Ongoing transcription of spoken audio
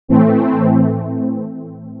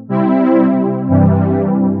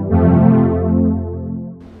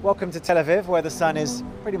Welcome to Tel Aviv, where the sun is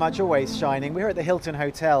pretty much always shining. We're at the Hilton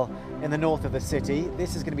Hotel in the north of the city.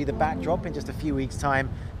 This is going to be the backdrop in just a few weeks' time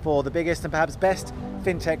for the biggest and perhaps best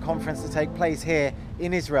FinTech conference to take place here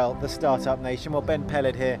in Israel, the startup nation. Well, Ben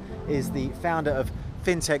Peled here is the founder of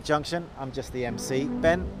FinTech Junction. I'm just the MC.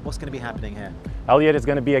 Ben, what's going to be happening here? Elliot, is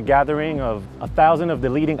going to be a gathering of 1,000 of the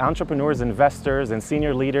leading entrepreneurs, investors, and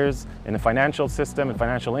senior leaders in the financial system and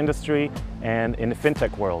financial industry and in the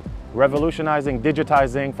FinTech world, revolutionizing,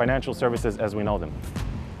 digitizing financial services as we know them.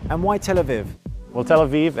 And why Tel Aviv? Well, Tel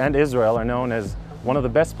Aviv and Israel are known as one of the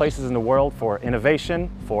best places in the world for innovation,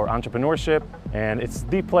 for entrepreneurship, and it's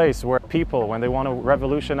the place where people, when they want to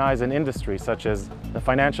revolutionize an industry such as the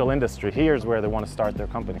financial industry, here's where they want to start their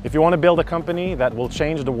company. If you want to build a company that will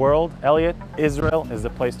change the world, Elliot, Israel is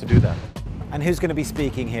the place to do that. And who's going to be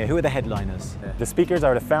speaking here? Who are the headliners? The speakers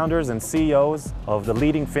are the founders and CEOs of the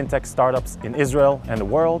leading FinTech startups in Israel and the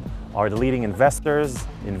world, are the leading investors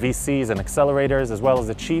in VCs and accelerators, as well as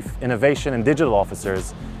the chief innovation and digital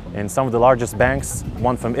officers in some of the largest banks,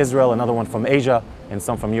 one from Israel, another one from Asia, and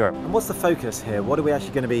some from Europe. And what's the focus here? What are we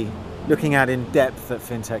actually going to be looking at in depth at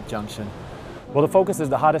FinTech Junction? Well, the focus is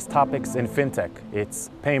the hottest topics in FinTech. It's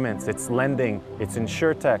payments, it's lending, it's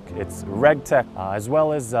InsurTech, it's RegTech, as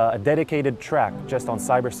well as a dedicated track just on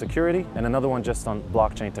cybersecurity and another one just on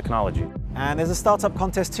blockchain technology. And there's a startup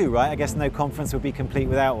contest too, right? I guess no conference would be complete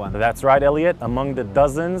without one. That's right, Elliot. Among the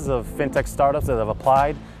dozens of FinTech startups that have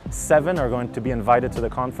applied, 7 are going to be invited to the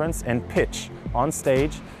conference and pitch on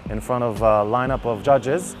stage in front of a lineup of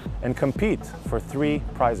judges and compete for 3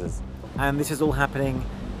 prizes. And this is all happening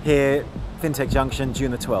here, FinTech Junction,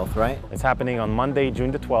 June the 12th, right? It's happening on Monday,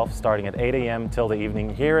 June the 12th, starting at 8 a.m. till the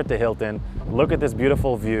evening here at the Hilton. Look at this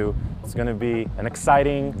beautiful view. It's going to be an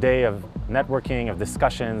exciting day of networking, of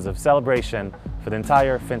discussions, of celebration for the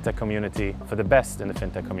entire FinTech community, for the best in the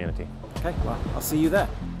FinTech community. Okay, well, I'll see you there.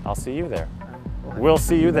 I'll see you there. We'll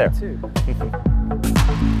see you there. Too.